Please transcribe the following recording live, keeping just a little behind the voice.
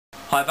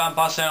Hi,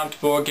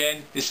 VampireSlayer94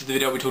 again. This is the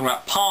video we're talking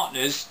about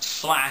partners /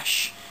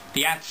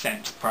 the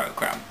AdSense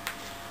program.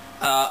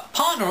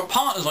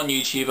 Partners on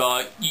YouTube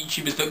are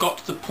YouTubers that got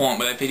to the point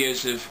where their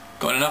videos have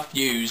got enough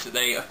views that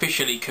they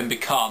officially can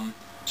become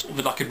sort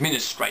of like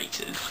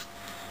administrators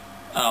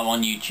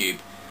on YouTube.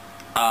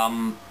 I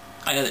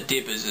know that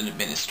Dib is an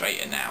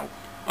administrator now.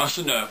 I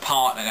also know a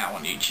partner now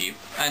on YouTube,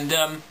 and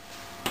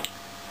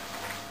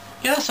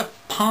yeah, that's a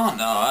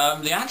partner.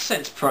 The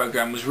AdSense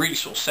program was really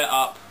sort of set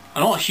up. I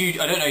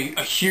don't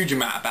know a huge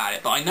amount about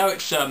it, but I know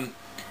it's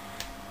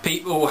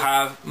people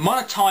have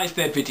monetized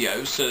their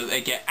videos so that they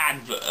get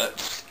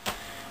adverts,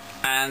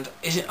 and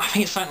I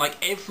think it's something like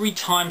every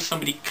time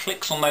somebody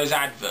clicks on those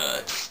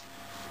adverts,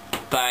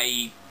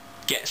 they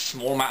get a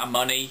small amount of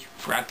money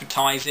for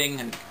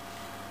advertising, and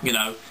you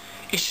know,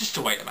 it's just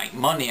a way to make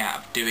money out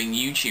of doing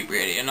YouTube,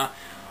 really. And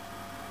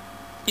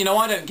you know,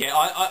 I don't get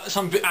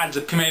some ads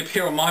may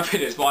appear on my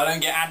videos, but I don't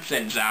get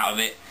AdSense out of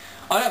it.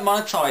 I don't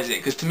monetize it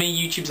because to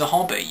me YouTube's a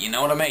hobby, you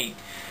know what I mean?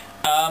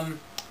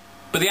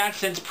 But the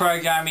AdSense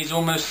program is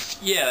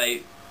almost, yeah,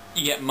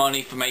 you get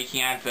money for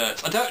making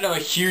adverts. I don't know a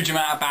huge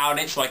amount about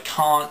it, so I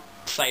can't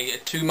say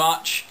too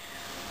much.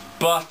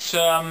 But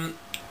the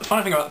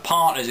funny thing about the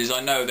partners is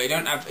I know they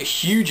don't have a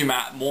huge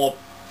amount more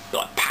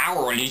like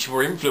power on YouTube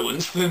or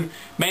influence than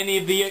many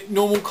of the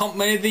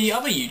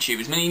other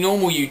YouTubers, many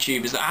normal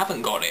YouTubers that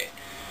haven't got it.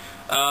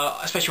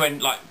 Especially when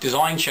like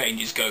design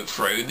changes go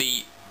through,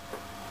 the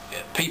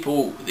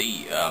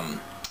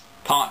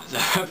partners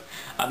have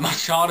a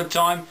much harder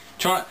time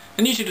trying,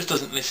 and YouTube just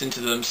doesn't listen to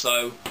them,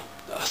 so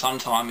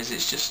sometimes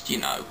it's just, you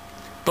know.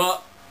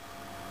 But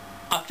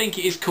I think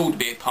it is cool to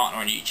be a partner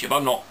on YouTube.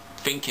 I'm not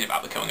thinking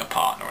about becoming a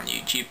partner on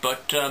YouTube,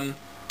 but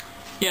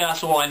yeah,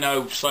 that's all I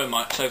know so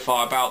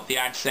far about the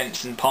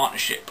AdSense and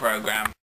partnership program.